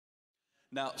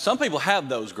Now, some people have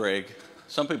those, Greg.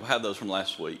 Some people have those from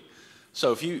last week.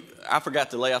 So I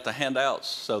forgot to lay out the handouts,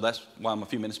 so that's why I'm a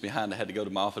few minutes behind. I had to go to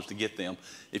my office to get them.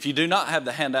 If you do not have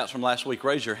the handouts from last week,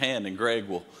 raise your hand and Greg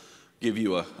will give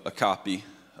you a copy.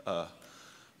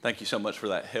 Thank you so much for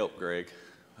that help, Greg.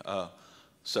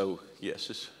 So yes,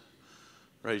 just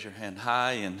raise your hand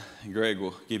high and Greg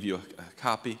will give you a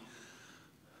copy.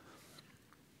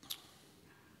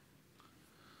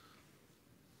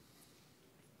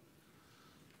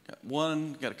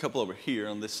 Got a couple over here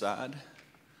on this side.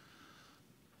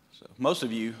 So most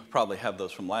of you probably have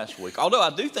those from last week. Although I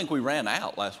do think we ran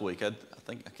out last week. I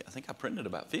think I printed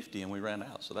about 50 and we ran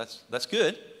out. So that's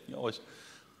good. You always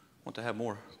want to have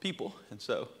more people, and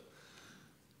so.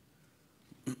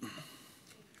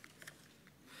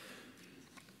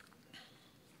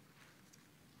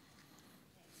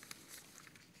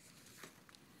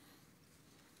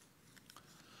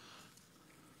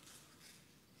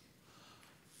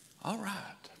 All right,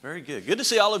 very good. Good to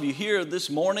see all of you here this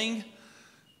morning.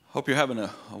 Hope you're having a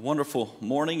wonderful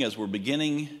morning as we're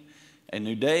beginning a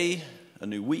new day, a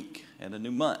new week, and a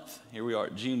new month. Here we are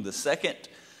at June the 2nd,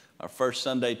 our first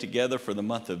Sunday together for the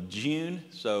month of June.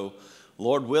 So,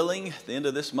 Lord willing, at the end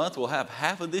of this month, we'll have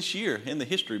half of this year in the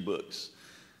history books.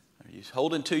 Are you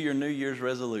holding to your New Year's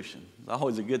resolution? It's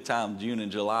always a good time, June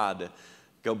and July, to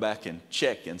go back and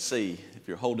check and see if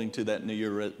you're holding to that New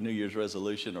Year's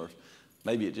resolution, or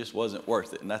maybe it just wasn't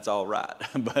worth it, and that's all right.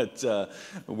 But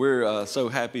we're so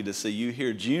happy to see you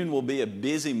here. June will be a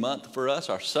busy month for us.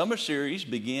 Our summer series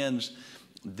begins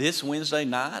this Wednesday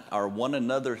night, our One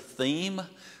Another theme,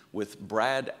 with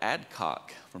Brad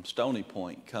Adcock from Stony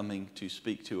Point coming to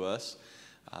speak to us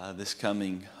this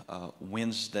coming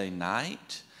Wednesday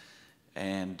night.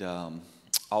 And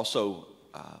also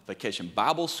Vacation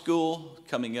Bible School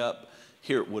coming up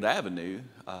here at Wood Avenue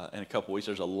in a couple weeks.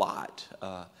 There's a lot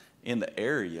in the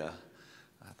area.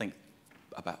 I think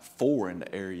about 4 in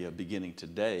the area beginning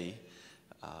today.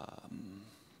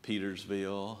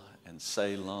 Petersville and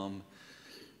Salem,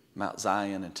 Mount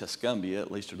Zion and Tuscumbia,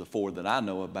 at least are the 4 that I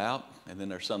know about. And then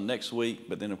there's some next week.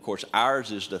 But then, of course,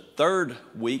 ours is the 3rd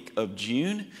week of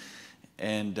June.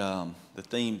 And the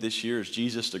theme this year is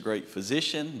Jesus, the Great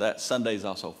Physician. That Sunday is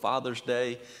also Father's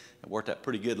Day. It worked out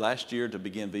pretty good last year to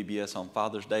begin VBS on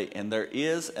Father's Day. And there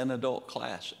is an adult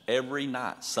class every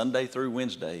night, Sunday through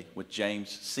Wednesday, with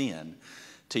James Sin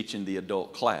teaching the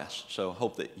adult class. So I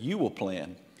hope that you will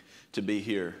plan to be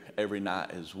here every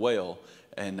night as well.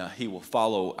 And he will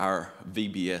follow our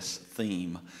VBS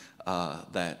theme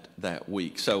that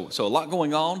week. So a lot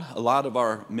going on. A lot of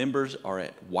our members are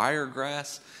at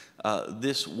Wiregrass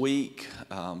this week.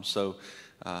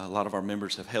 A lot of our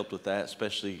members have helped with that,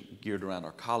 especially geared around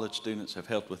our college students have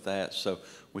helped with that. So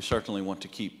we certainly want to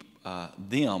keep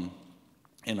them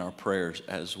in our prayers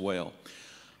as well.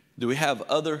 Do we have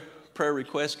other prayer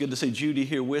requests? Good to see Judy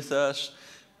here with us.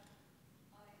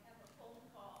 I have a phone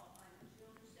call on June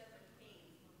 17th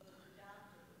from the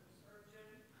doctor, the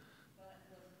surgeon, but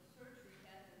the surgery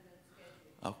hasn't been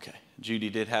scheduled. Okay.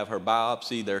 Judy did have her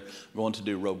biopsy. They're going to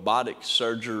do robotic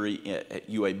surgery at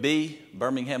UAB,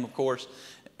 Birmingham, of course.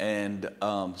 And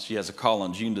she has a call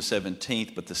on June the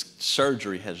 17th, but the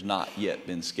surgery has not yet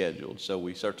been scheduled. So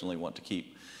we certainly want to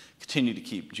continue to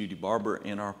keep Judy Barber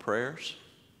in our prayers.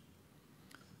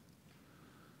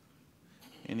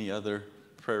 Any other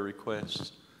prayer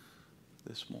requests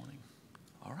this morning?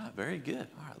 All right, very good.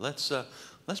 All right,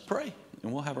 let's pray,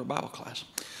 and we'll have our Bible class.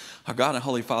 Our God and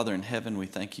Holy Father in heaven, we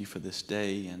thank you for this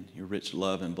day and your rich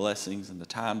love and blessings and the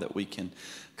time that we can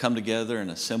come together and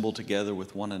assemble together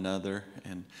with one another.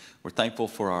 And we're thankful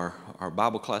for our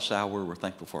Bible class hour. We're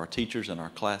thankful for our teachers and our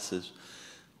classes.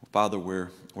 Father, we're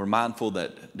mindful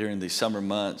that during these summer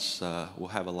months, we'll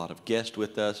have a lot of guests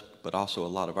with us, but also a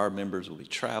lot of our members will be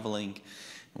traveling.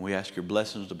 And we ask your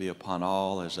blessings to be upon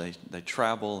all as they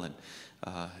travel, and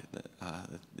that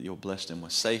you'll bless them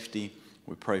with safety.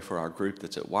 We pray for our group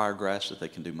that's at Wiregrass that they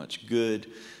can do much good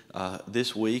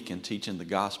this week in teaching the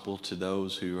gospel to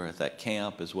those who are at that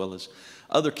camp, as well as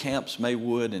other camps,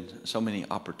 Maywood, and so many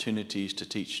opportunities to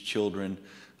teach children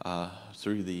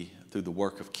through the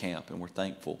work of camp. And we're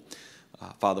thankful,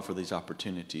 Father, for these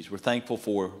opportunities. We're thankful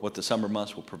for what the summer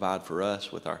months will provide for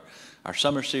us with our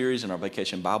summer series and our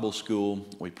Vacation Bible School.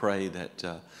 We pray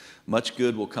that much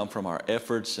good will come from our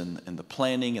efforts and the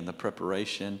planning and the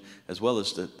preparation, as well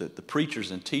as the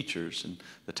preachers and teachers and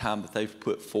the time that they've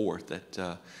put forth,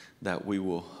 that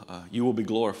you will be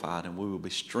glorified and we will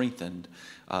be strengthened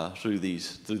through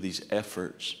these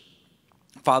efforts.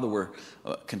 Father, we're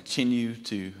continue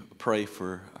to pray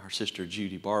for our sister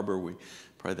Judy Barber. We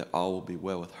Pray that all will be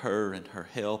well with her and her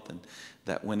health, and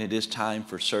that when it is time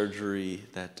for surgery,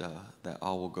 that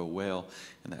all will go well,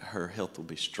 and that her health will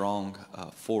be strong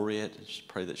for it. Just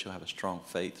pray that she'll have a strong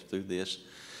faith through this.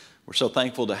 We're so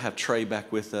thankful to have Trey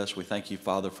back with us. We thank you,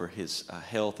 Father, for his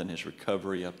health and his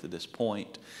recovery up to this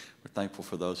point. We're thankful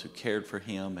for those who cared for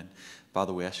him. And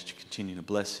Father, we ask that you continue to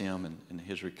bless him and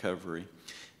his recovery.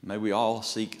 May we all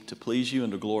seek to please you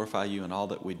and to glorify you in all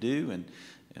that we do, and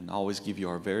always give you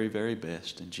our very, very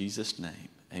best. In Jesus' name,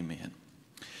 amen.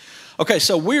 Okay,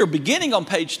 so we're beginning on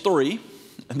page 3,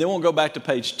 and then we'll go back to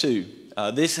page 2.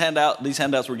 These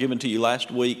handouts were given to you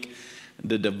last week,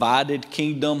 the divided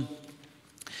kingdom.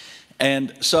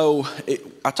 And so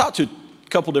I talked to a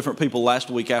couple different people last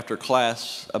week after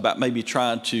class about maybe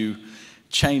trying to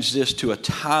change this to a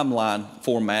timeline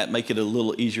format, make it a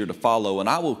little easier to follow. And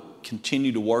I will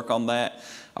continue to work on that.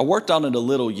 I worked on it a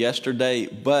little yesterday,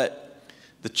 but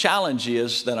the challenge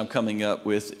that I'm coming up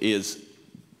with is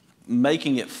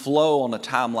making it flow on a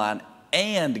timeline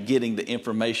and getting the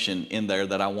information in there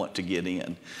that I want to get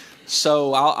in.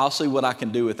 So I'll see what I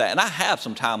can do with that. And I have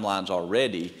some timelines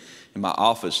already in my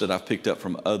office that I've picked up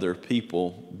from other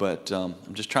people, but I'm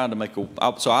just trying to make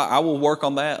so I will work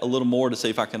on that a little more to see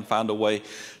if I can find a way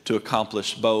to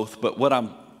accomplish both. But what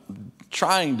I'm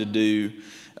trying to do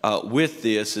with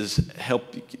this is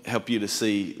help you to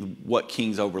see what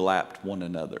kings overlapped one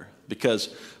another. Because,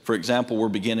 for example, we're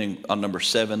beginning on number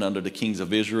 7 under the kings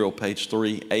of Israel, page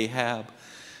 3, Ahab.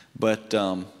 But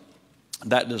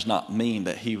that does not mean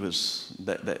that his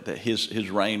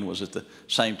reign was at the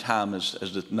same time as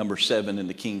the number 7 in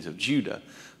the kings of Judah.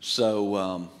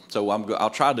 So I'll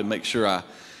try to make sure I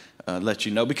let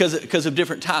you know because of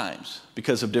different times.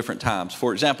 Because of different times.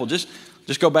 For example, just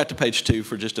go back to page 2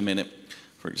 for just a minute.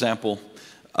 For example,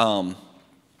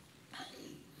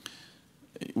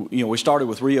 we started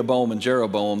with Rehoboam and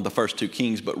Jeroboam, the first 2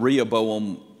 kings, but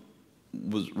Rehoboam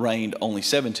reigned only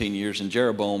 17 years and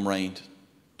Jeroboam reigned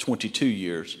 22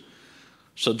 years.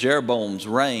 So Jeroboam's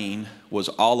reign was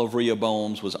all of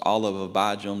Rehoboam's, was all of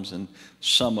Abijam's, and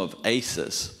some of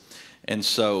Asa's. And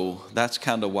so that's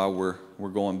kind of why we're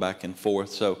going back and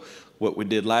forth. So what we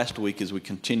did last week is we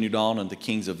continued on the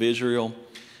kings of Israel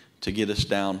to get us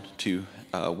down to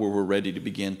where we're ready to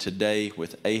begin today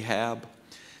with Ahab.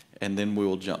 And then we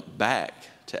will jump back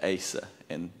to Asa.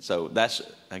 And so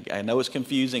I know it's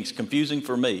confusing. It's confusing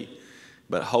for me.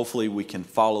 But hopefully we can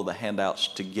follow the handouts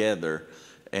together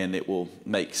and it will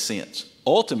make sense.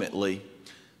 Ultimately,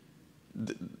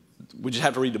 we just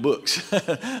have to read the books of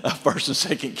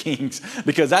 1st and 2nd Kings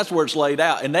because that's where it's laid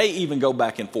out. And they even go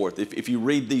back and forth. If you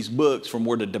read these books from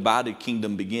where the divided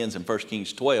kingdom begins in 1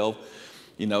 Kings 12,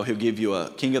 he'll give you a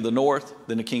king of the north,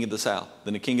 then a king of the south,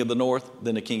 then a king of the north,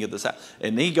 then a king of the south.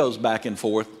 And he goes back and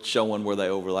forth showing where they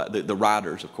overlap. The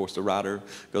writers, of course, the writer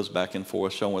goes back and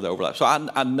forth showing where they overlap. So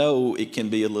I know it can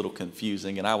be a little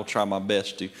confusing, and I will try my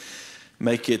best to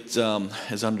make it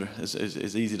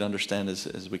as easy to understand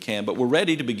as we can. But we're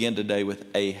ready to begin today with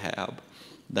Ahab.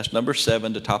 That's number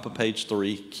 7, the top of page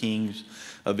 3, Kings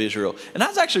of Israel. And I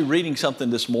was actually reading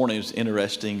something this morning. It was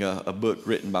interesting, a book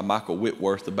written by Michael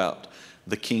Whitworth about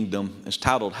the kingdom. It's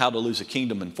titled How to Lose a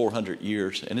Kingdom in 400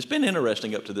 Years. And it's been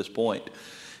interesting up to this point.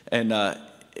 And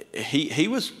he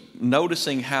was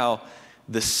noticing how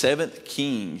the 7th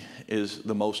king is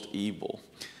the most evil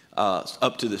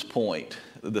up to this point,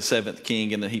 the 7th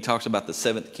king. And then he talks about the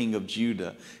 7th king of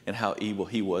Judah and how evil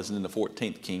he was, and then the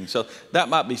 14th king. So that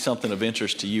might be something of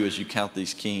interest to you as you count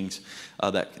these kings,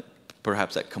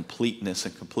 perhaps that completeness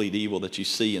and complete evil that you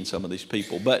see in some of these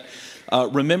people. But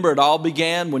remember, it all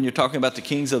began when you're talking about the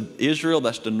kings of Israel.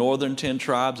 That's the northern 10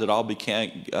 tribes. It all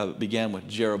began with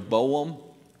Jeroboam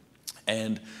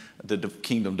and the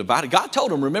kingdom divided. God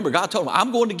told him,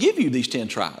 I'm going to give you these 10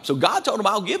 tribes. So God told him,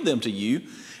 I'll give them to you,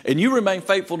 and you remain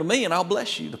faithful to me, and I'll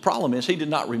bless you. The problem is he did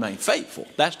not remain faithful.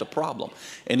 That's the problem.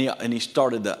 And he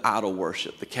started the idol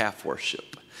worship, the calf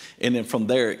worship. And then from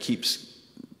there, it keeps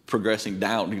progressing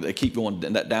down. They keep going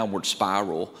in that downward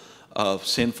spiral of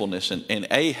sinfulness. And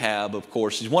Ahab, of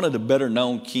course, is one of the better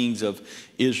known kings of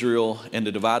Israel and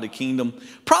the divided kingdom,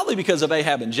 probably because of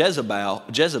Ahab and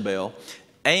Jezebel,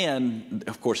 and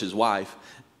of course his wife.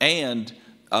 And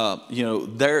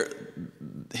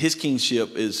his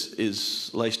kingship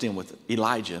is laced in with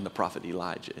Elijah and the prophet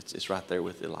Elijah. It's right there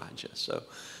with Elijah.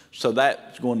 So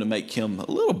that's going to make him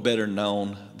a little better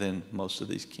known than most of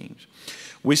these kings.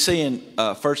 We see in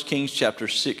 1 Kings chapter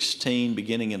 16,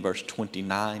 beginning in verse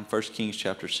 29, 1 Kings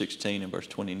chapter 16 and verse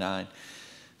 29,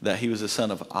 that he was the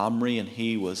son of Omri and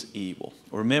he was evil.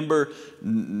 Remember,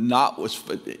 I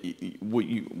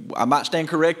might stand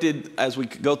corrected as we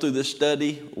go through this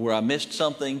study where I missed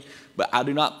something, but I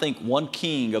do not think one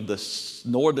king of the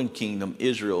northern kingdom,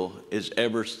 Israel, is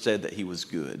ever said that he was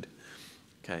good.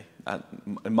 Okay,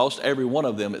 in most every one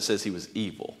of them it says he was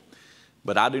evil.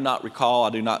 But I do not recall,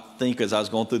 I do not think as I was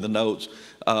going through the notes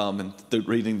and through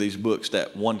reading these books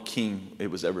that one king, it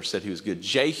was ever said he was good.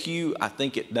 Jehu, I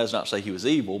think it does not say he was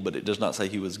evil, but it does not say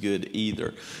he was good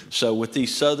either. So with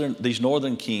these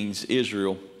northern kings,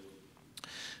 Israel,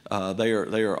 they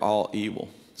are all evil.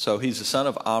 So he's the son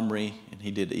of Omri and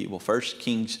he did evil. 1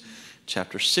 Kings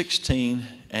chapter 16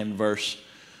 and verse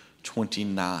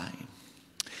 29.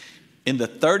 In the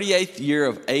 38th year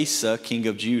of Asa, king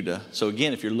of Judah. So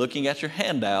again, if you're looking at your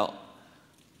handout,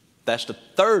 that's the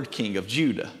third king of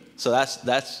Judah. So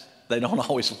that's they don't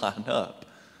always line up.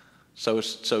 So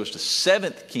it's the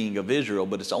seventh king of Israel,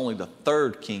 but it's only the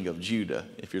third king of Judah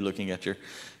if you're looking at your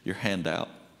handout.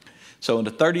 So in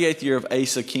the 38th year of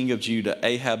Asa, king of Judah,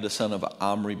 Ahab the son of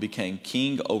Omri became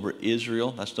king over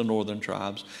Israel. That's the northern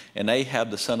tribes. And Ahab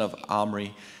the son of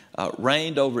Omri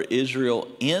reigned over Israel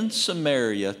in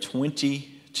Samaria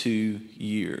 22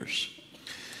 years.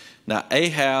 Now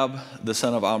Ahab the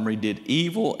son of Omri did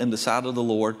evil in the sight of the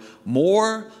Lord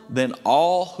more than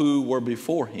all who were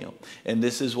before him. And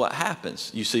this is what happens.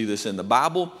 You see this in the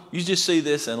Bible. You just see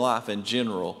this in life in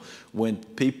general. When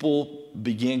people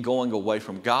begin going away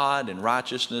from God and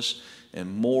righteousness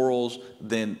and morals,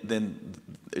 then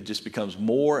it just becomes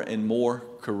more and more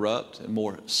corrupt and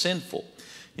more sinful.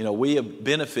 You know, we have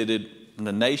benefited in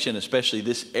the nation, especially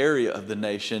this area of the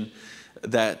nation,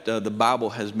 that the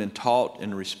Bible has been taught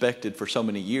and respected for so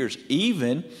many years.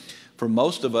 Even for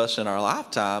most of us in our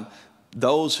lifetime,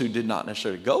 those who did not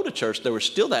necessarily go to church, there was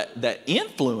still that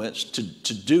influence to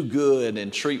do good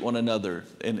and treat one another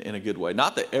in a good way.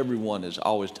 Not that everyone has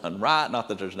always done right, not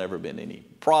that there's never been any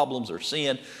problems or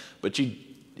sin, but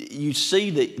you see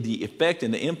the effect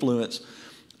and the influence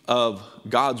of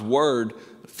God's word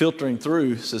filtering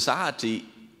through society,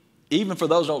 even for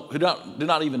those who do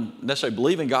not even necessarily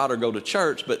believe in God or go to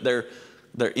church, but their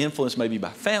influence may be by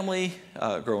family,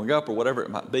 growing up or whatever it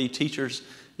might be, teachers,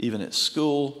 even at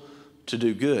school, to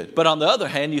do good. But on the other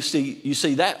hand, you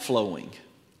see that flowing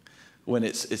when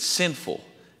it's sinful,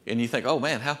 and you think, oh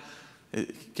man, how could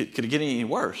it get any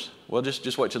worse? Well,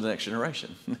 just wait till the next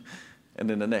generation, and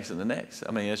then the next and the next.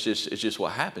 I mean, it's just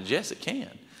what happens. Yes, it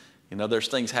can. You know, there's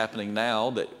things happening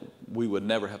now that we would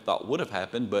never have thought would have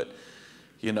happened, but,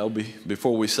 you know,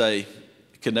 before we say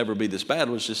it could never be this bad,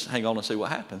 let's just hang on and see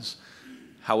what happens.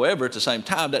 However, at the same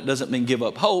time, that doesn't mean give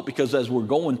up hope, because as we're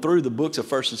going through the books of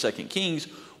 1st and 2nd Kings,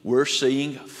 we're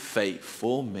seeing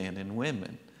faithful men and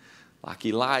women like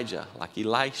Elijah, like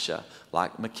Elisha,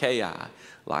 like Micaiah,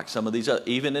 like some of these other,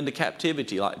 even into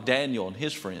captivity, like Daniel and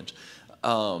his friends.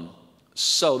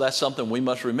 So that's something we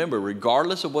must remember,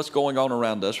 regardless of what's going on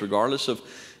around us, regardless of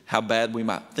how bad we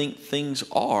might think things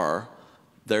are,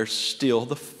 there's still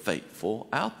the faithful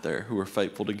out there who are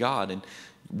faithful to God. And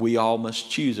we all must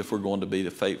choose if we're going to be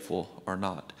the faithful or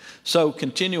not. So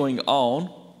continuing on,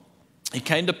 it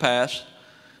came to pass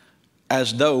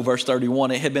as though, verse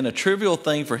 31, it had been a trivial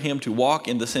thing for him to walk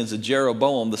in the sins of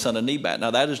Jeroboam, the son of Nebat.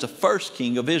 Now that is the first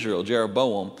king of Israel,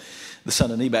 Jeroboam, the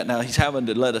son of Nebat. Now he's having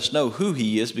to let us know who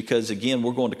he is, because again,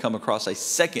 we're going to come across a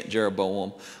second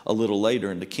Jeroboam a little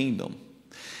later in the kingdom.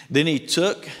 Then he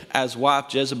took as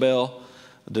wife Jezebel,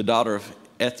 the daughter of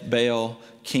Ethbaal,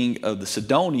 king of the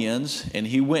Sidonians, and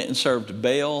he went and served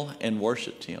Baal and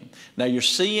worshiped him. Now you're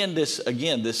seeing this,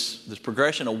 again, this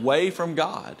progression away from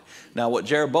God. Now what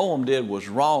Jeroboam did was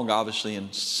wrong, obviously,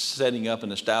 in setting up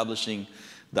and establishing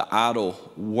the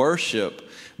idol worship,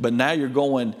 but now you're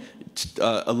going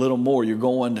a little more. You're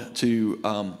going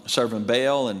to serving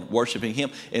Baal and worshiping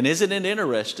him. And isn't it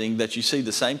interesting that you see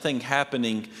the same thing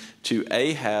happening to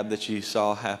Ahab that you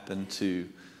saw happen to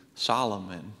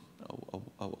Solomon,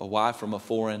 a wife from a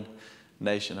foreign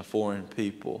nation, a foreign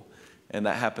people. And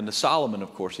that happened to Solomon,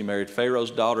 of course. He married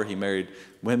Pharaoh's daughter. He married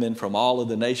women from all of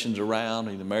the nations around.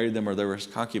 He either married them or they were his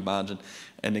concubines.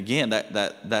 And again,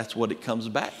 that's what it comes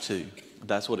back to.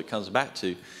 That's what it comes back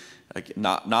to.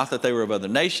 Not that they were of other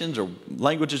nations or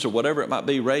languages or whatever it might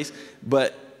be, race,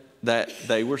 but that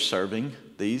they were serving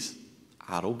these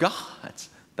idol gods.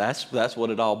 That's what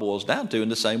it all boils down to.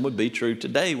 And the same would be true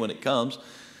today when it comes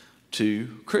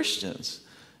to Christians.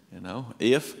 You know,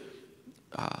 if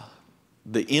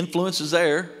the influence is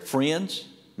there, friends,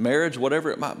 marriage, whatever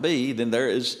it might be, then there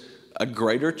is a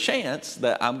greater chance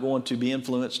that I'm going to be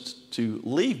influenced to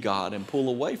leave God and pull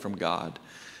away from God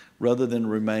rather than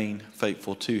remain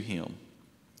faithful to him.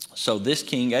 So this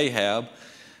king Ahab,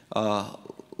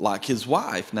 like his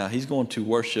wife, now he's going to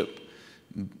worship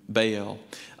Baal.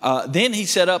 Then he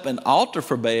set up an altar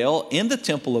for Baal in the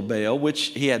temple of Baal, which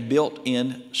he had built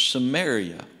in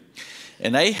Samaria.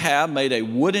 And Ahab made a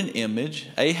wooden image.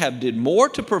 Ahab did more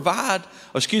to provoke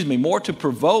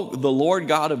the Lord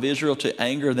God of Israel to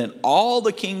anger than all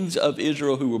the kings of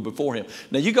Israel who were before him.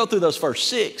 Now you go through those first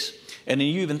 6, and then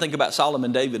you even think about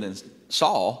Solomon, David, and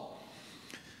Saul.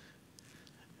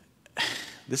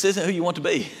 This isn't who you want to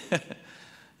be.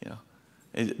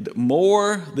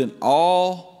 More than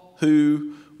all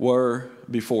who were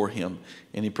before him.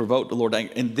 And he provoked the Lord to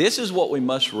anger. And this is what we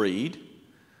must read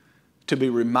to be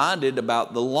reminded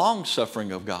about the long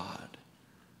suffering of God.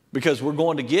 Because we're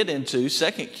going to get into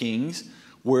 2 Kings,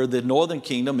 where the northern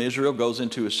kingdom, Israel, goes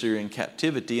into Assyrian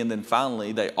captivity, and then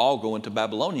finally they all go into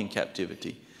Babylonian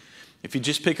captivity. If you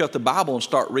just pick up the Bible and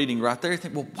start reading right there, you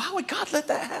think, well, why would God let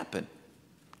that happen?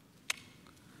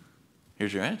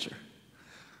 Here's your answer.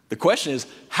 The question is,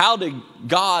 how did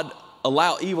God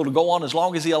allow evil to go on as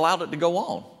long as he allowed it to go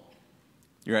on?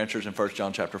 Your answer is in 1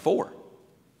 John chapter 4.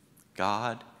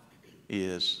 God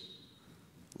is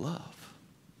love.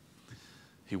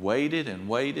 He waited and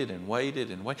waited and waited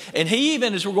and waited. And he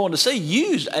even, as we're going to see,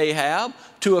 used Ahab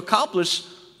to accomplish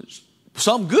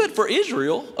some good for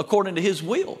Israel according to his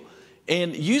will.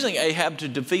 And using Ahab to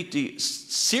defeat the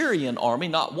Syrian army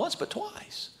not once but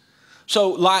twice.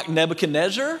 So like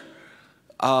Nebuchadnezzar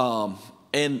and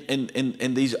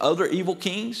these other evil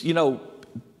kings,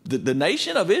 the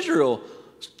nation of Israel,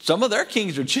 some of their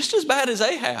kings are just as bad as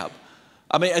Ahab.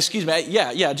 Just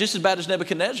as bad as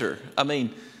Nebuchadnezzar.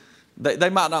 They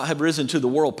might not have risen to the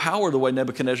world power the way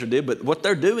Nebuchadnezzar did, but what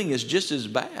they're doing is just as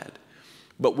bad.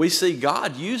 But we see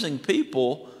God using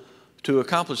people to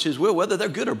accomplish his will, whether they're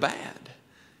good or bad.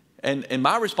 And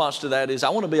my response to that is, I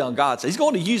want to be on God's side. He's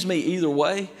going to use me either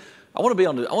way. I want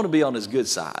to be on his good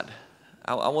side.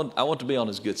 I want to be on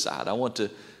his good side. I want to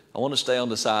stay on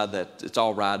the side that it's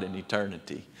all right in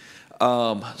eternity.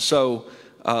 So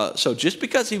just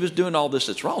because he was doing all this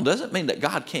that's wrong doesn't mean that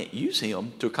God can't use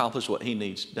him to accomplish what he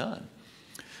needs done.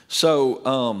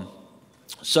 So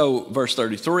verse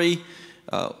 33,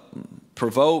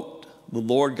 provoked the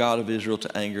Lord God of Israel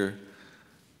to anger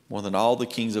more than all the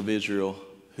kings of Israel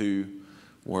who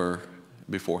were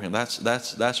before him. That's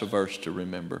a verse to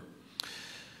remember.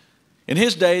 In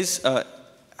his days,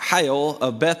 Hiel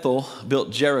of Bethel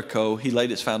built Jericho. He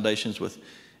laid its foundations with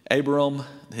Abram,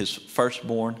 his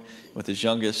firstborn, with his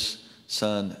youngest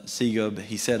son, Segub.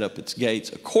 He set up its gates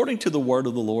according to the word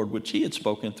of the Lord, which he had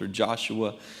spoken through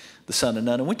Joshua, the son of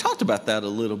Nun. And we talked about that a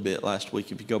little bit last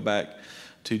week. If you go back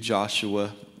to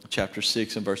Joshua chapter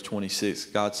 6 and verse 26,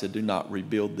 God said, do not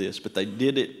rebuild this. But they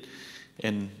did it.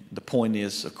 And the point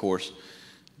is, of course,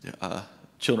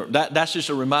 children, that's just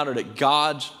a reminder that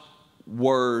God's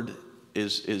word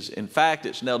is in fact,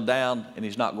 it's nailed down, and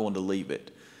he's not going to leave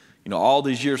it. All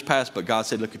these years passed, but God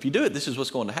said, look, if you do it, this is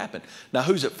what's going to happen. Now,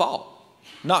 who's at fault?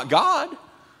 Not God.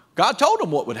 God told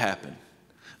them what would happen.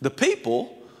 The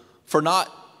people, for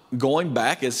not going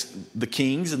back as the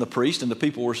kings and the priests and the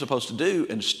people were supposed to do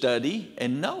and study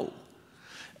and know.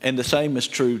 And the same is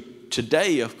true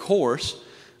today, of course.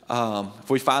 If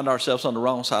we find ourselves on the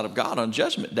wrong side of God on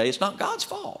Judgment Day, it's not God's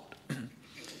fault.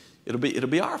 It'll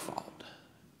be our fault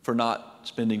for not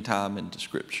spending time into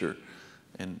Scripture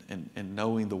and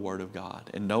knowing the Word of God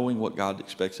and knowing what God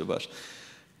expects of us.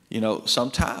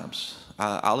 Sometimes,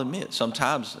 I'll admit,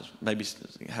 sometimes maybe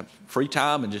have free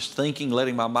time and just thinking,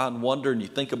 letting my mind wander, and you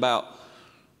think about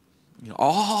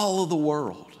all of the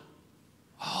world,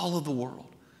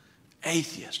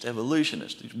 atheists,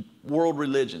 evolutionists, these world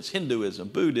religions, Hinduism,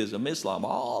 Buddhism, Islam,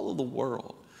 all of the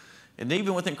world. And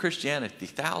even within Christianity,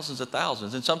 thousands of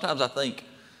thousands. And sometimes I think,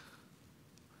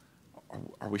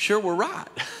 are we sure we're right?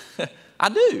 I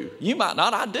do. You might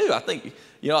not. I do. I think,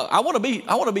 I want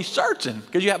to be certain,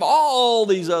 because you have all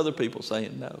these other people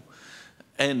saying no.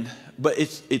 But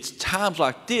it's times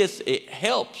like this, it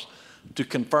helps to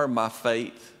confirm my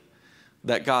faith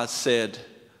that God said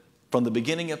from the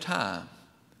beginning of time,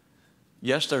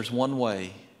 yes, there's one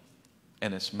way,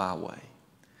 and it's my way.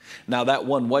 Now, that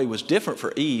one way was different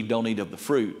for Eve, don't eat of the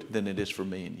fruit, than it is for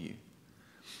me and you.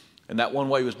 And that one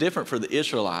way was different for the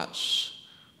Israelites,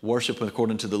 worshiping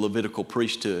according to the Levitical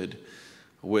priesthood,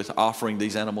 with offering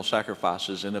these animal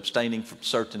sacrifices and abstaining from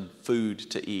certain food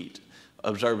to eat,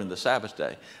 observing the Sabbath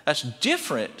day. That's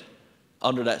different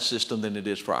under that system than it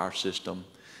is for our system.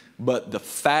 But the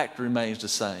fact remains the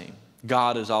same.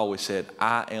 God has always said,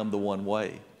 I am the one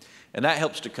way. And that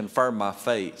helps to confirm my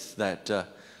faith that,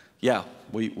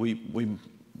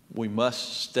 we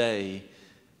must stay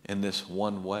in this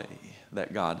one way.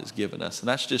 that God has given us. And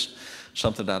that's just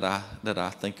something that I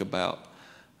think about.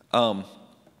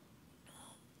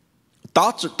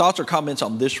 Thoughts or comments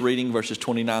on this reading, verses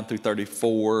 29 through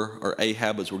 34, or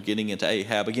Ahab, as we're getting into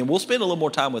Ahab. Again, we'll spend a little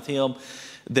more time with him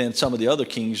than some of the other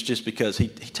kings, just because he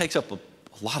takes up a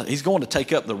lot. He's going to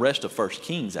take up the rest of 1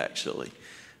 Kings, actually.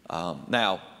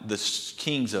 Now, the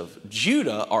kings of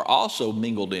Judah are also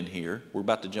mingled in here. We're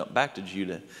about to jump back to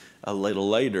Judah a little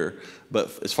later.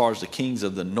 But as far as the kings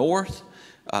of the north,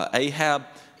 Ahab,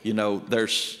 you know,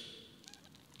 there's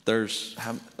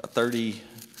 30...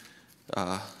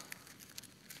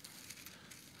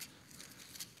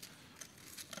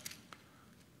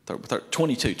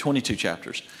 22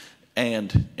 chapters,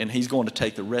 and he's going to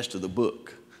take the rest of the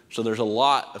book. So there's a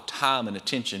lot of time and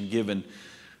attention given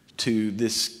to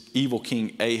this evil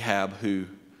king Ahab, who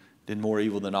did more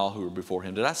evil than all who were before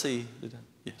him. Yes.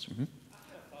 Mm-hmm.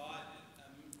 I thought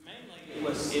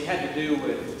mainly it had to do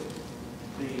with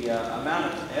the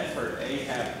amount of effort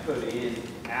Ahab put in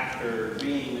after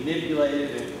being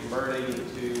manipulated and converting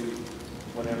into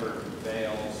whatever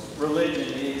Baal's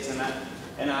religion is,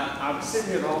 and I was sitting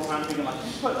here the whole time thinking, like,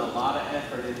 he's putting a lot of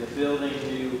effort into building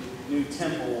new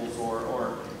temples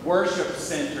or worship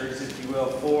centers, if you will,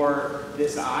 for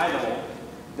this idol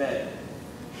that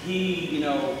he, you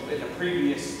know, in a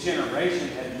previous generation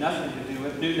had nothing to do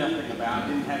with, knew nothing about,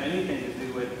 didn't have anything to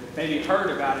do with, maybe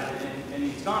heard about it, and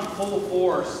he's gone full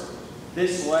force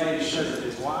this way because of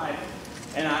his wife.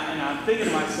 And I'm thinking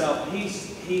to myself,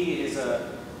 he is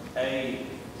a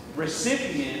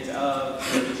recipient of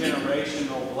the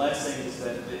generational blessings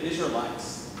that the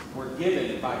Israelites were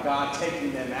given by God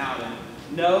taking them out, and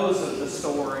knows of the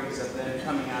stories of them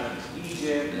coming out of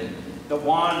Egypt and the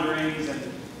wanderings and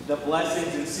the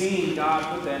blessings, and seeing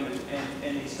God put them,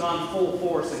 and he's gone full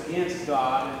force against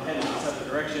God and heading in this other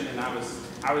direction. And I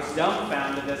was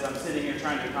dumbfounded as I'm sitting here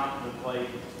trying to contemplate,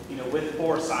 you know, with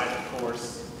foresight, of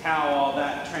course, how all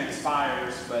that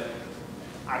transpires. But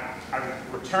I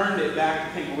returned it back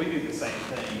to think, well, we do the same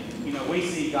thing. You know, we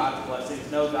see God's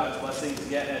blessings, know God's blessings,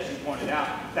 yet, as you pointed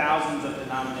out, thousands of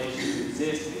denominations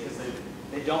exist because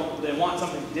they want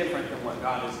something different than what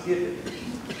God has given.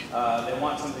 They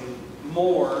want something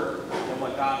more than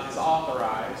what God has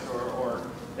authorized, or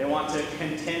they want to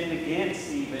contend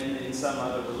against even in some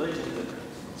other religions.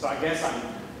 So I guess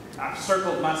I've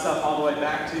circled myself all the way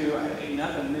back to ain't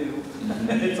nothing new.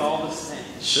 It's all the same.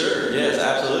 Sure, yes,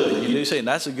 absolutely. You do see, and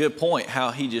that's a good point, how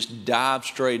he just dived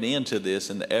straight into this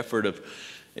in the effort of,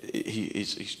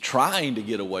 he's trying to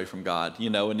get away from God, you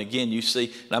know. And again, you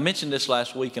see, and I mentioned this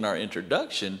last week in our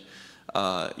introduction,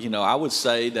 you know, I would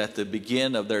say that the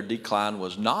beginning of their decline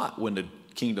was not when the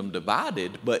kingdom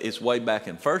divided, but it's way back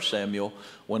in 1 Samuel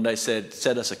when they said,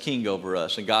 set us a king over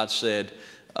us. And God said,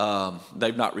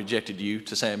 they've not rejected you,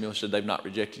 to Samuel, said they've not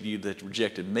rejected you, that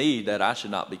rejected me, that I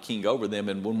should not be king over them.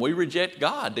 And when we reject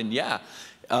God, then yeah,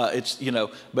 it's, you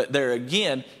know, but there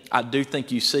again, I do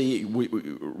think you see,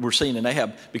 we're seeing in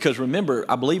Ahab, because remember,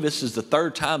 I believe this is the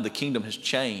third time the kingdom has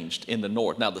changed in the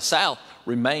north. Now the south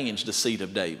remains the seat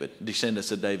of David,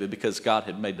 descendants of David, because God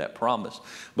had made that promise.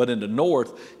 But in the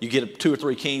north, you get 2 or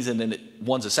 3 kings, and then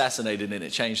one's assassinated, and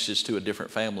it changes to a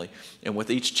different family. And with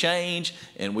each change,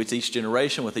 and with each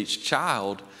generation, with each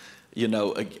child, you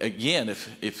know, again,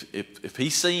 if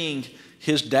he's seeing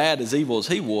his dad as evil as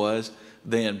he was,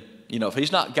 then, you know, if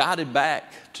he's not guided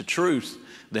back to truth,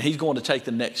 then he's going to take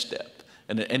the next step.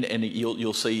 And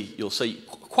you'll see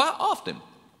quite often,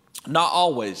 not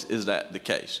always is that the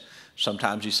case.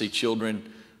 Sometimes you see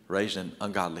children raised in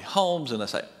ungodly homes, and they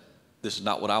say, this is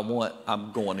not what I want,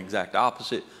 I'm going exact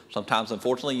opposite. Sometimes,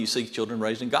 unfortunately, you see children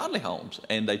raised in godly homes,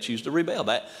 and they choose to rebel.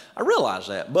 That, I realize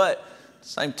that, but at the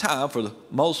same time, for the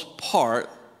most part,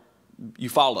 you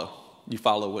follow. You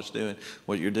follow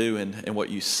what you're doing, and what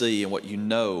you see, and what you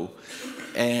know.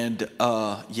 And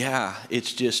yeah,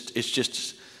 it's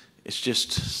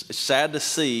sad to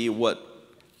see what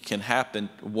can happen,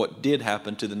 what did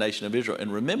happen to the nation of Israel.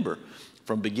 And remember,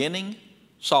 from beginning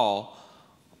Saul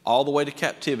all the way to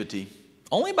captivity,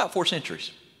 only about 4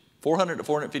 centuries, 400 to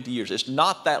 450 years. It's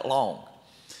not that long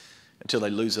until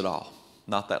they lose it all.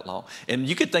 Not that long. And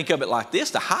you could think of it like this: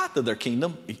 the height of their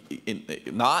kingdom,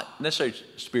 not necessarily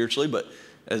spiritually, but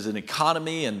as an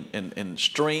economy and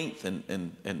strength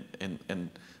and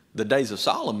the days of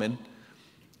Solomon,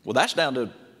 well, that's down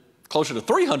to closer to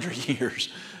 300 years,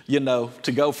 you know,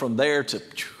 to go from there to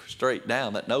straight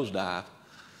down, that nosedive.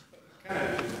 Kind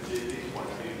of JV's point,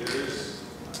 I mean, there is,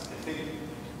 I think,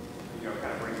 you know,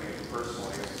 kind of bringing it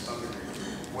personally, I guess, to some degree,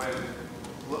 when,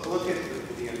 look at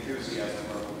the enthusiasm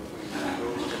level between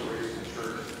those who are raised in the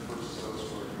church versus those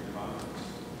who are doing conference.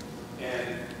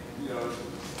 And, you know,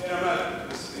 and I'm not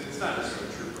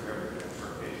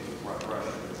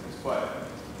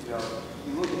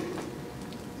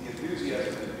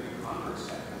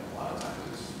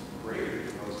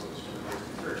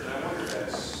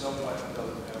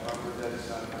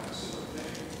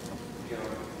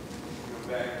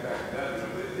back then,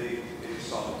 they just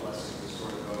saw the blessings as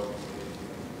sort of,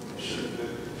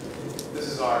 this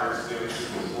is ours, this is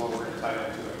what we're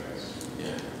entitled to, I guess.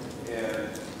 Yeah.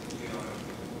 And,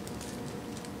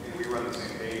 and we run the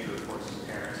same page, of course, as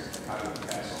parents, how do we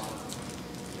pass on?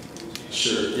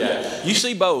 Sure. Yeah. You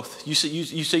see both. You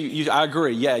see. I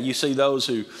agree. Yeah. You see those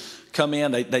who come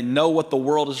in. They know what the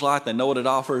world is like. They know what it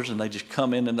offers, and they just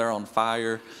come in and they're on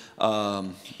fire.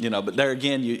 But there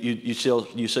again, you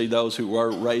see those who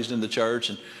were raised in the church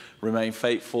and remain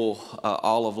faithful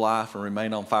all of life and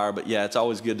remain on fire. But yeah, it's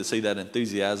always good to see that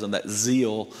enthusiasm, that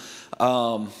zeal.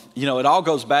 It all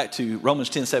goes back to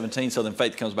Romans 10:17. So then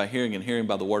faith comes by hearing, and hearing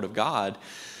by the word of God.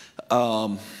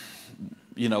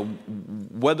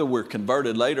 Whether we're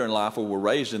converted later in life or we're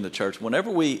raised in the church, whenever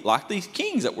we, like these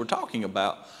kings that we're talking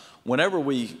about, whenever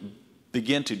we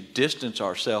begin to distance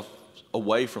ourselves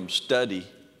away from study,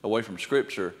 away from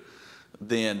Scripture,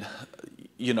 then,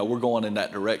 we're going in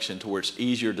that direction to where it's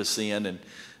easier to sin. And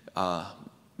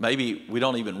maybe we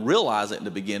don't even realize it in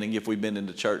the beginning if we've been in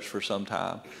the church for some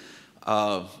time.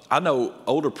 I know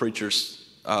older preachers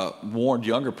warned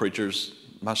younger preachers,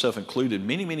 myself included,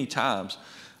 many, many times.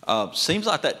 Seems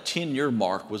like that 10-year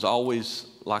mark was always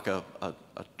like a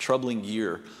troubling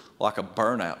year, like a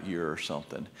burnout year or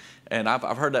something. And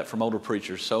I've heard that from older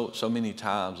preachers so many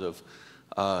times of,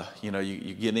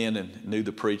 you get in and knew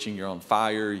the preaching, you're on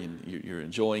fire, you're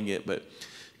enjoying it. But,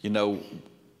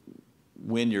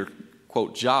 when your,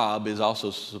 quote, job is also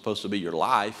supposed to be your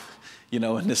life, in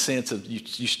the sense of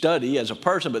you study as a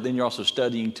person, but then you're also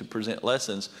studying to present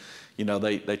lessons.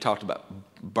 They talked about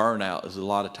burnout as a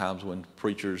lot of times when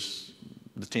preachers,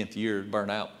 the 10th year, burn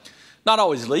out. Not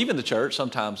always leaving the church.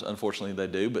 Sometimes, unfortunately, they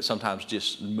do, but sometimes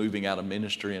just moving out of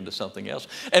ministry into something else.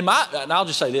 And I'll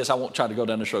just say this, I won't try to go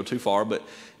down this road too far, but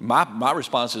my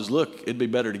response is, look, it'd be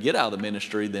better to get out of the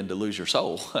ministry than to lose your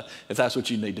soul. If that's what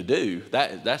you need to do,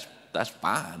 that's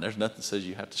fine. There's nothing that says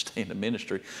you have to stay in the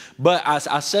ministry. But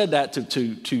I said that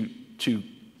to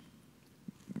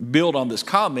build on this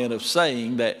comment of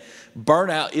saying that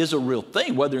burnout is a real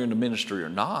thing, whether you're in the ministry or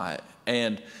not.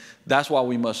 And that's why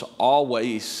we must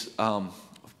always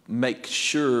make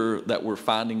sure that we're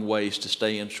finding ways to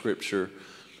stay in Scripture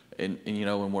and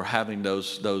when we're having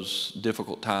those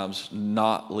difficult times,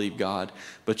 not leave God.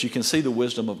 But you can see the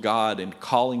wisdom of God in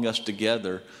calling us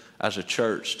together as a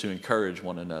church to encourage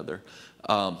one another.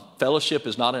 Fellowship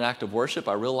is not an act of worship,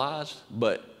 I realize,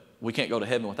 but we can't go to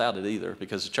heaven without it either,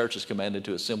 because the church is commanded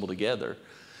to assemble together.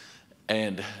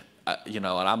 And, and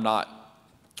I'm not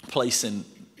placing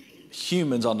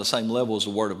humans on the same level as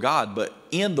the Word of God, but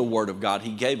in the Word of God,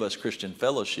 He gave us Christian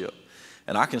fellowship.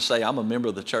 And I can say I'm a member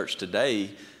of the church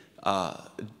today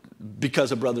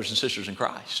because of brothers and sisters in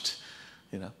Christ.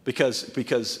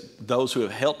 Because those who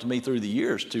have helped me through the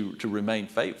years to remain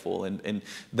faithful. And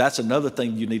that's another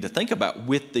thing you need to think about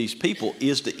with these people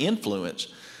is the influence.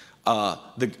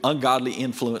 The ungodly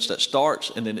influence that starts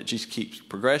and then it just keeps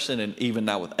progressing. And even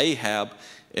now with Ahab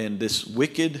and this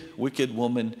wicked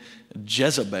woman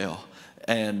Jezebel,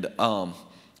 and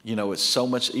it's so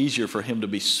much easier for him to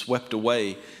be swept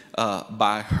away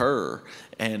by her.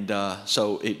 And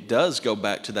so it does go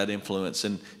back to that influence,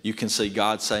 and you can see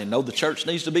God saying, no, the church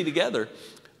needs to be together.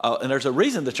 And there's a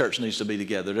reason the church needs to be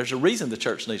together. There's a reason the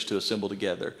church needs to assemble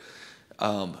together,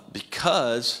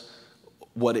 because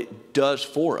what it does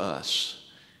for us.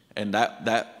 And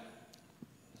that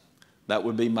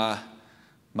would be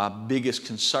my biggest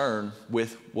concern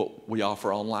with what we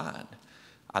offer online.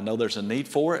 I know there's a need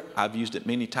for it. I've used it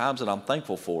many times and I'm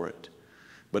thankful for it.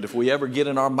 But if we ever get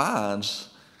in our minds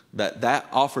that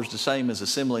offers the same as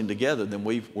assembling together, then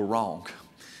we're wrong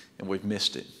and we've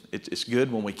missed it. It's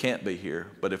good when we can't be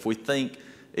here. But if we think,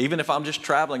 even if I'm just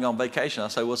traveling on vacation, I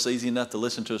say, well, it's easy enough to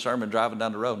listen to a sermon driving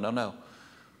down the road. No.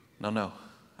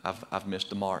 I've missed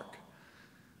the mark.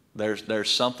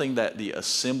 There's something that the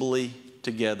assembling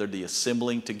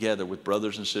together with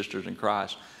brothers and sisters in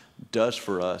Christ does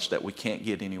for us that we can't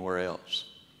get anywhere else.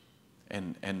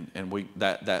 And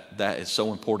that is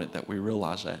so important that we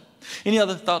realize that. Any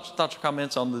other thoughts or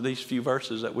comments on these few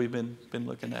verses that we've been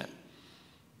looking at?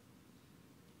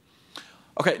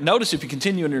 Okay, notice if you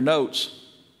continue in your notes,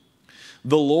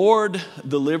 the Lord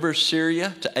delivers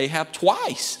Syria to Ahab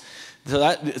twice.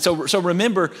 So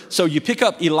remember, so you pick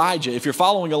up Elijah. If you're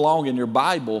following along in your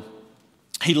Bible,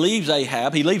 he leaves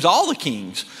Ahab. He leaves all the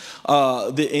kings.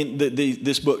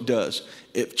 This book does.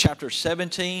 Chapter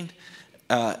 17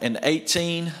 and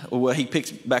 18. Well, he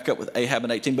picks back up with Ahab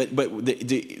in 18. But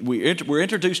we're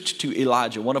introduced to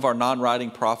Elijah, one of our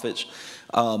non-writing prophets.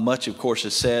 Much, of course,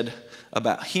 is said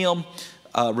about him.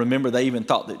 Remember, they even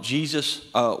thought that Jesus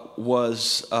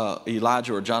was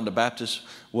Elijah, or John the Baptist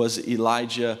was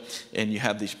Elijah. And you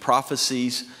have these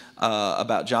prophecies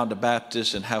about John the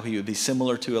Baptist and how he would be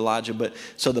similar to Elijah. But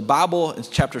so the Bible in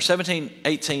chapter 17,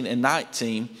 18, and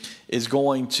 19 is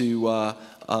going to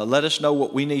let us know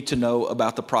what we need to know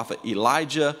about the prophet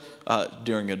Elijah.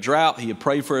 During a drought, he had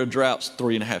prayed for a drought,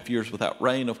 3.5 years without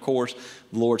rain, of course.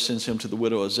 The Lord sends him to the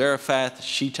widow of Zarephath.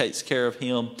 She takes care of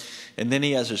him. And then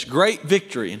he has this great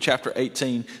victory in chapter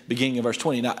 18, beginning of verse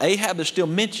 20. Now, Ahab is still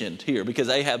mentioned here because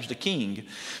Ahab's the king.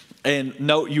 And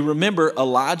note, you remember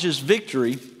Elijah's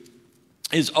victory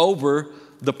is over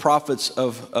the prophets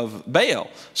of Baal.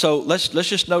 So let's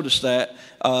just notice that.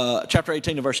 Chapter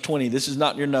 18 and verse 20. This is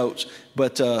not in your notes,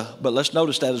 but let's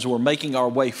notice that as we're making our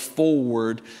way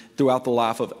forward throughout the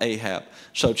life of Ahab.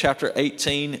 So chapter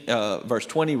 18, verse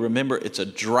 20, remember it's a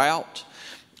drought.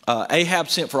 Ahab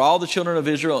sent for all the children of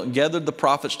Israel and gathered the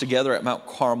prophets together at Mount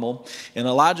Carmel. And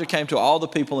Elijah came to all the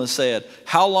people and said,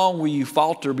 "How long will you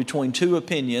falter between two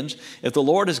opinions? If the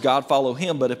Lord is God, follow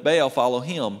him, but if Baal, follow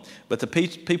him." But the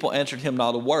people answered him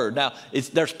not a word. Now,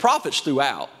 there's prophets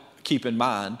throughout, keep in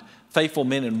mind, faithful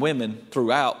men and women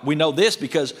throughout. We know this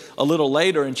because a little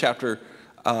later in chapter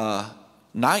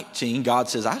 19, God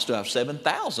says, "I still have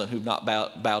 7,000 who've not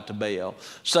bowed to Baal."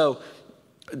 So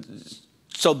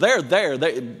they're there,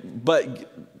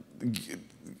 but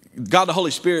God the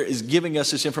Holy Spirit is giving us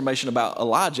this information about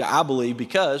Elijah, I believe,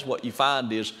 because what you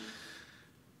find is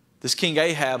this King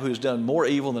Ahab, who has done more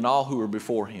evil than all who were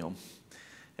before him,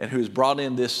 and who has brought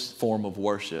in this form of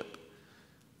worship.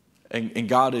 And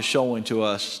God is showing to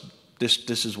us,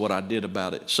 this is what I did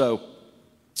about it. So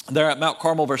they're at Mount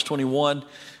Carmel, verse 21,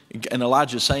 and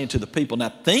Elijah is saying to the people,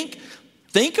 now think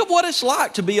of what it's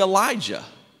like to be Elijah.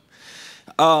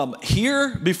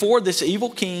 Here before this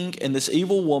evil king and this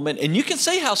evil woman, and you can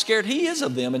see how scared he is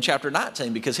of them in chapter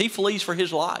 19 because he flees for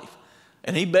his life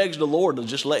and he begs the Lord to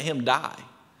just let him die.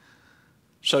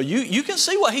 So you can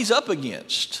see what he's up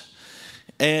against.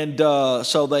 And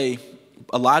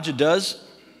Elijah does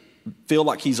feel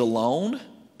like he's alone.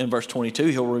 In verse 22,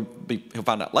 he'll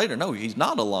find out later, no, he's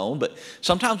not alone. But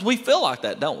sometimes we feel like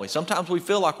that, don't we? Sometimes we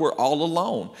feel like we're all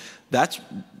alone. That's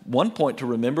one point to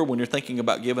remember when you're thinking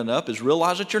about giving up, is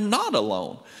realize that you're not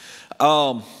alone.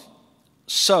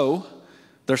 So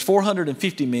there's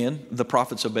 450 men, the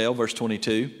prophets of Baal, verse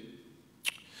 22.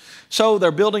 So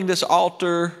they're building this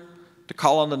altar to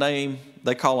call on the name.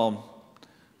 They call on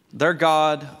their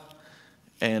God.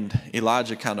 And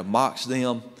Elijah kind of mocks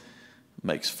them,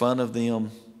 makes fun of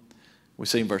them. We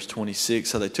see in verse 26,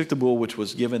 so they took the bull which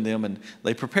was given them, and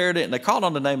they prepared it, and they called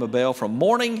on the name of Baal from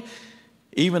morning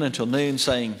even until noon,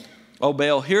 saying, "O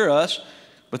Baal, hear us."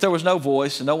 But there was no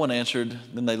voice, and no one answered.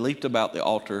 Then they leaped about the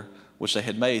altar which they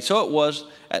had made. So it was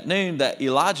at noon that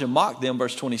Elijah mocked them,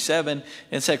 verse 27,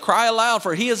 and said, "Cry aloud,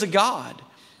 for he is a god.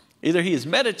 Either he is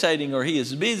meditating, or he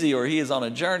is busy, or he is on a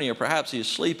journey, or perhaps he is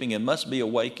sleeping and must be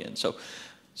awakened."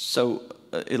 So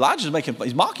Elijah's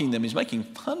he's mocking them. He's making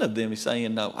fun of them. He's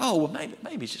saying, "Oh, well,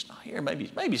 maybe he's just not here. Maybe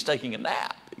he's taking a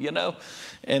nap, you know."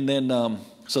 And then,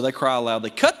 so they cry aloud. They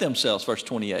cut themselves, verse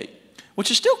 28,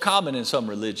 which is still common in some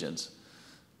religions.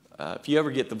 If you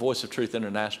ever get the Voice of Truth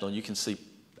International, you can see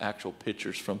actual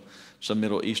pictures from some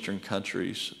Middle Eastern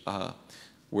countries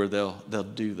where they'll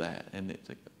do that, and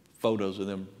photos of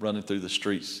them running through the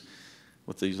streets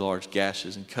with these large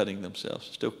gashes and cutting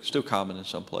themselves. Still common in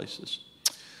some places.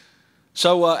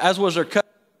 So as was their cut,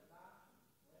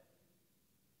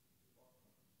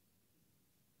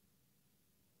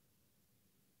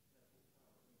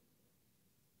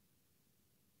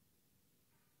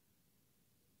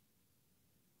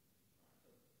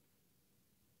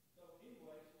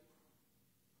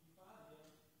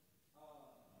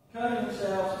 cutting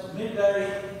themselves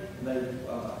midday.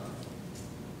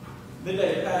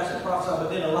 Midday passed and prophesied, but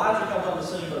then Elijah comes on the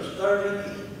scene, verse 30.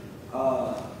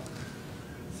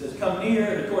 Says, "Come near,"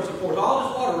 and of course he pours all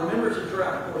this water. Remember, it's a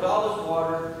drought. He pours all this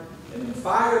water, and then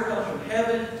fire comes from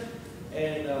heaven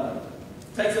and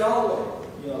takes it all away.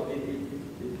 You know,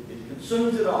 it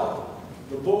consumes it all.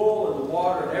 The bull and the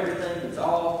water and everything, it's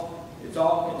all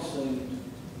consumed.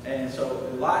 And so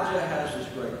Elijah has this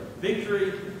great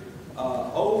victory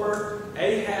over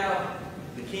Ahab,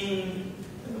 the king,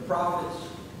 and the prophets.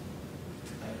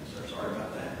 Thank you, sir. Sorry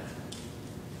about that.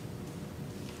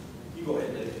 You go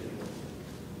ahead, David.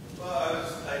 Well, I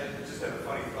just had a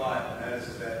funny thought,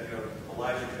 as that,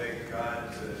 Elijah begged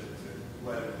God to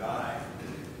let him die.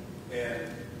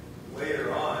 And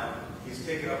later on, he's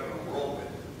taken up in a whirlwind.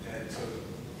 And so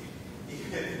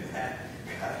even in that,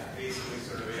 God basically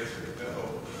sort of answered, "No,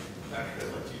 I'm not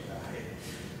going to let you die."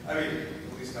 I mean,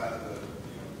 at least not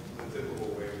the typical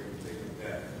way we think of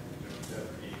death,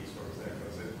 death being as far as that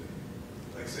goes.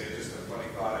 Like I say, it's just a funny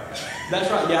thought I had. That's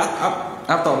right. Yeah,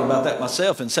 I've thought about that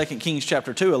myself. In 2 Kings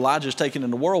chapter 2, Elijah's taken in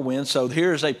the whirlwind. So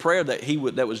here's a prayer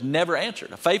that was never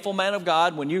answered. A faithful man of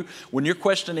God, when you're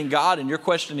questioning God and you're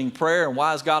questioning prayer and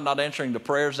why is God not answering the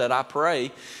prayers that I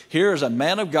pray, here is a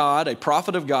man of God, a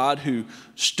prophet of God who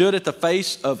stood at the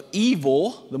face of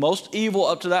evil, the most evil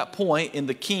up to that point in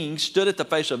the kings, stood at the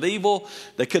face of evil.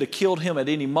 They could have killed him at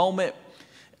any moment.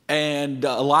 And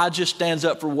Elijah stands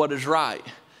up for what is right.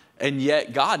 And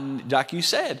yet God, like you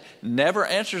said, never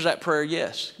answers that prayer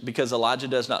yes, because Elijah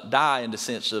does not die in the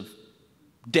sense of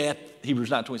death,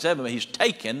 Hebrews 9:27, but he's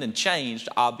taken and changed,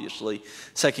 obviously,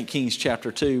 2 Kings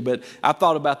chapter 2. But I've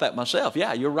thought about that myself.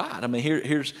 Yeah, you're right. I mean,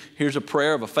 here's a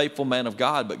prayer of a faithful man of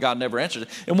God, but God never answers it.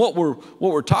 And what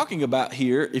we're talking about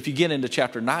here, if you get into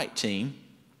chapter 19,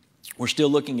 we're still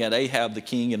looking at Ahab the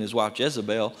king and his wife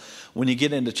Jezebel. When you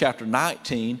get into chapter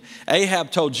 19,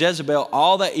 Ahab told Jezebel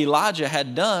all that Elijah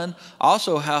had done,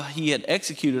 also how he had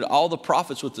executed all the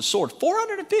prophets with the sword.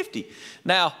 450.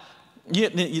 Now,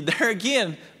 there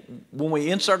again, when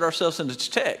we insert ourselves into the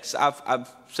text, I've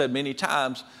said many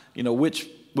times,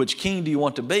 which king do you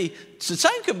want to be? The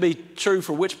same could be true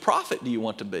for which prophet do you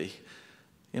want to be.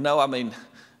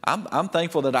 I'm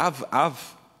thankful that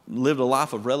I've lived a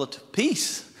life of relative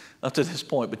peace up to this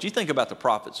point. But you think about the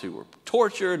prophets who were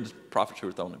tortured, the prophets who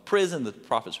were thrown in prison, the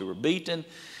prophets who were beaten,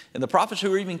 and the prophets who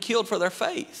were even killed for their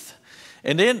faith.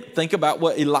 And then think about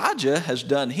what Elijah has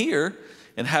done here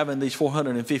in having these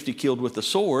 450 killed with the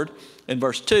sword. In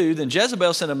verse 2, then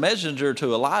Jezebel sent a messenger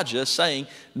to Elijah saying,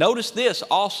 notice this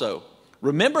also.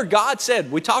 Remember, God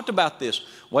said, we talked about this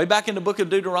way back in the book of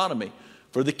Deuteronomy,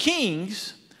 for the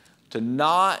kings to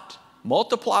not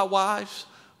multiply wives,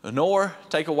 nor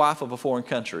take a wife of a foreign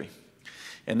country.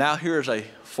 And now here's a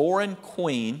foreign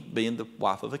queen, being the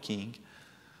wife of a king,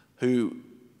 who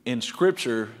in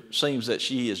Scripture seems that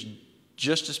she is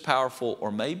just as powerful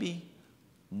or maybe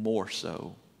more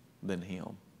so than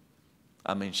him.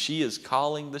 I mean, she is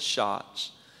calling the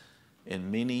shots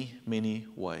in many, many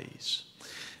ways.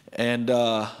 And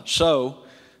so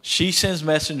she sends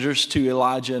messengers to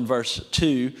Elijah in verse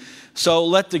 2. So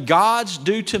let the gods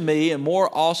do to me, and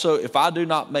more also, if I do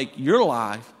not make your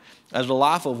life as the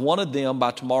life of one of them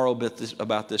by tomorrow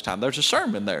about this time. There's a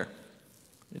sermon there.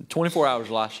 In 24 hours,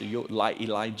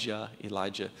 Elijah,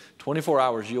 24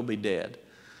 hours, you'll be dead.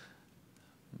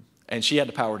 And she had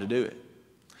the power to do it.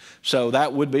 So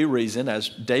that would be reason, as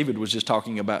David was just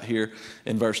talking about here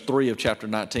in verse 3 of chapter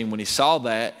 19, when he saw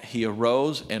that, he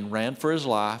arose and ran for his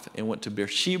life and went to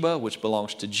Beersheba, which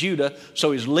belongs to Judah.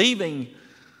 So he's leaving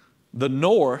the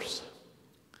north,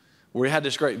 where he had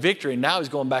this great victory. Now he's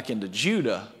going back into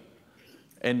Judah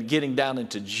and getting down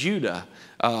into Judah,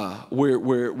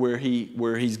 where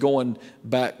he's going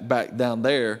back down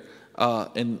there,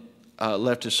 and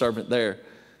left his servant there.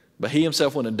 But he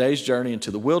himself went a day's journey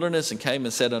into the wilderness and came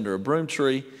and sat under a broom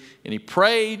tree, and he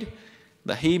prayed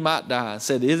that he might die and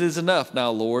said, it is enough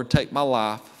now, Lord, take my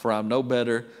life, for I'm no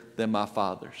better than my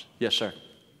fathers. Yes, sir.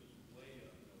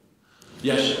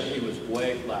 Yes. He was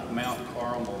way, like Mount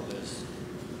Carmel is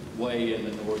way in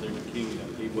the northern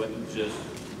kingdom. He wasn't just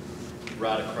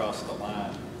right across the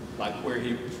line. Like where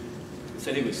he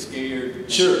said he was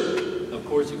scared. Sure. Of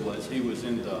course he was. He was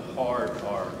in the hard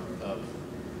part of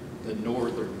the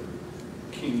northern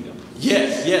kingdom.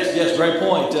 Yes, great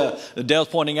point. Dale's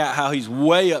pointing out how he's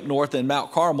way up north in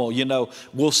Mount Carmel.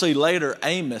 We'll see later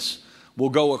Amos will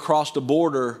go across the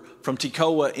border from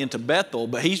Tekoa into Bethel,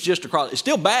 but he's just across. It's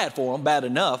still bad for him, bad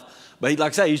enough, but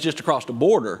like I say, he's just across the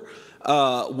border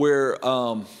where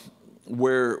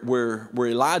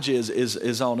Elijah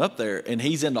is on up there, and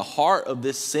he's in the heart of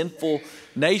this sinful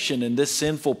nation and this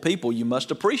sinful people. You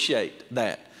must appreciate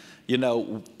that.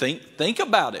 Think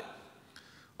about it.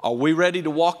 Are we ready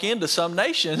to walk into some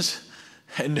nations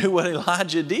and do what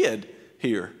Elijah did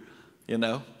here?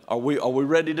 Are we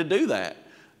ready to do that?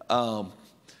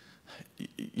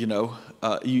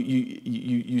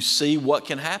 You see what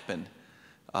can happen.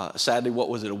 Sadly, what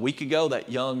was it, a week ago,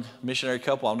 that young missionary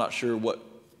couple, I'm not sure what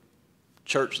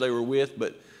church they were with,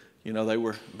 but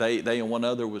they and one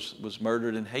other was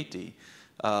murdered in Haiti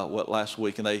last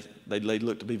week, and they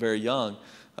looked to be very young.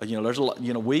 There's a lot.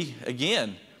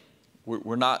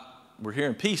 We're here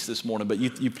in peace this morning, but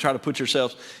you try to put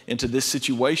yourselves into this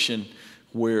situation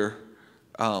where,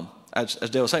 as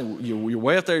Dale was saying, you're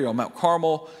way up there. You're on Mount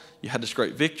Carmel. You had this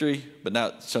great victory, but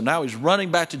now he's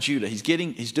running back to Judah. He's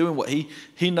doing what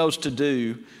he knows to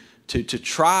do to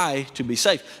try to be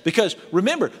safe. Because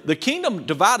remember, the kingdom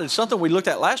divided. Something we looked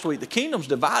at last week. The kingdom's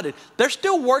divided. They're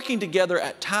still working together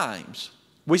at times.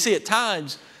 We see at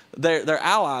times they're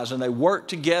allies, and they work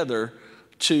together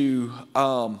to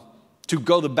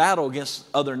go to battle against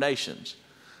other nations.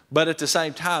 But at the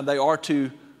same time, they are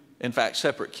two, in fact,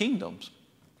 separate kingdoms.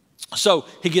 So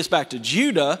he gets back to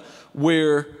Judah,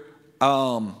 where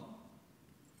the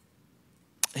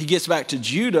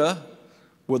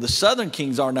southern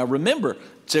kings are. Now remember,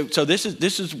 so this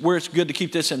is where it's good to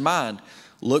keep this in mind.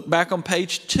 Look back on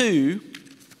page 2.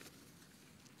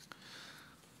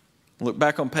 Look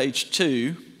back on page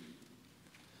 2.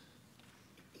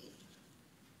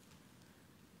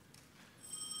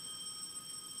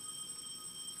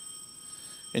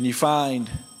 And you find,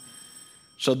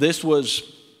 so this was,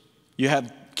 you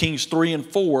have Kings 3 and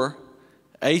 4,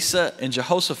 Asa and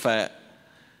Jehoshaphat.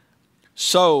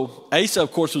 So Asa,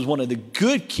 of course, was one of the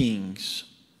good kings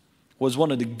of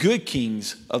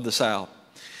the south.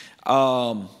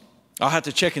 I'll have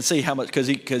to check and see how much,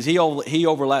 because he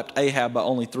overlapped Ahab by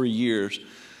only 3 years.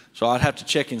 So I'd have to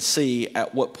check and see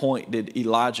at what point did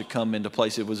Elijah come into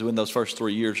place. It was in those first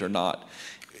 3 years or not.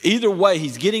 Either way,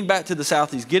 he's getting back to the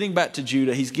south. He's getting back to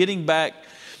Judah. He's getting back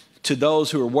to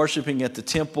those who are worshiping at the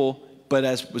temple. But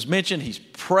as was mentioned, he's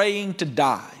praying to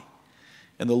die.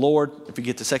 And the Lord, if you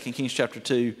get to 2 Kings chapter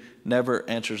 2, never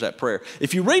answers that prayer.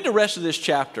 If you read the rest of this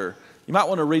chapter, you might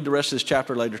want to read the rest of this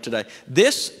chapter later today.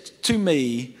 This, to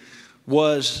me,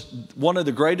 was one of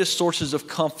the greatest sources of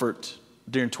comfort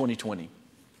during 2020.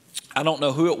 I don't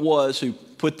know who it was who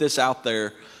put this out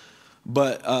there,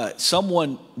 but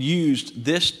someone used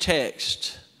this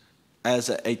text as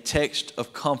a text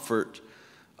of comfort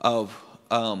of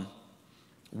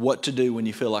what to do when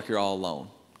you feel like you're all alone.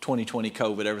 2020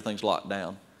 COVID, everything's locked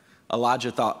down.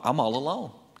 Elijah thought, I'm all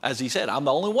alone. As he said, I'm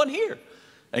the only one here.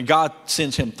 And God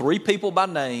sends him 3 people by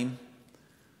name.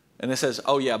 And it says,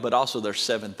 oh yeah, but also there's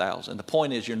 7,000. The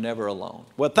point is, you're never alone.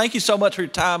 Well, thank you so much for your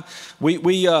time. We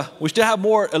still have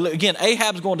more. Again,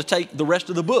 Ahab's going to take the rest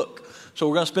of the book. So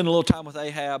we're going to spend a little time with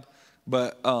Ahab.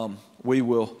 But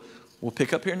we'll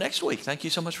pick up here next week. Thank you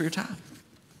so much for your time.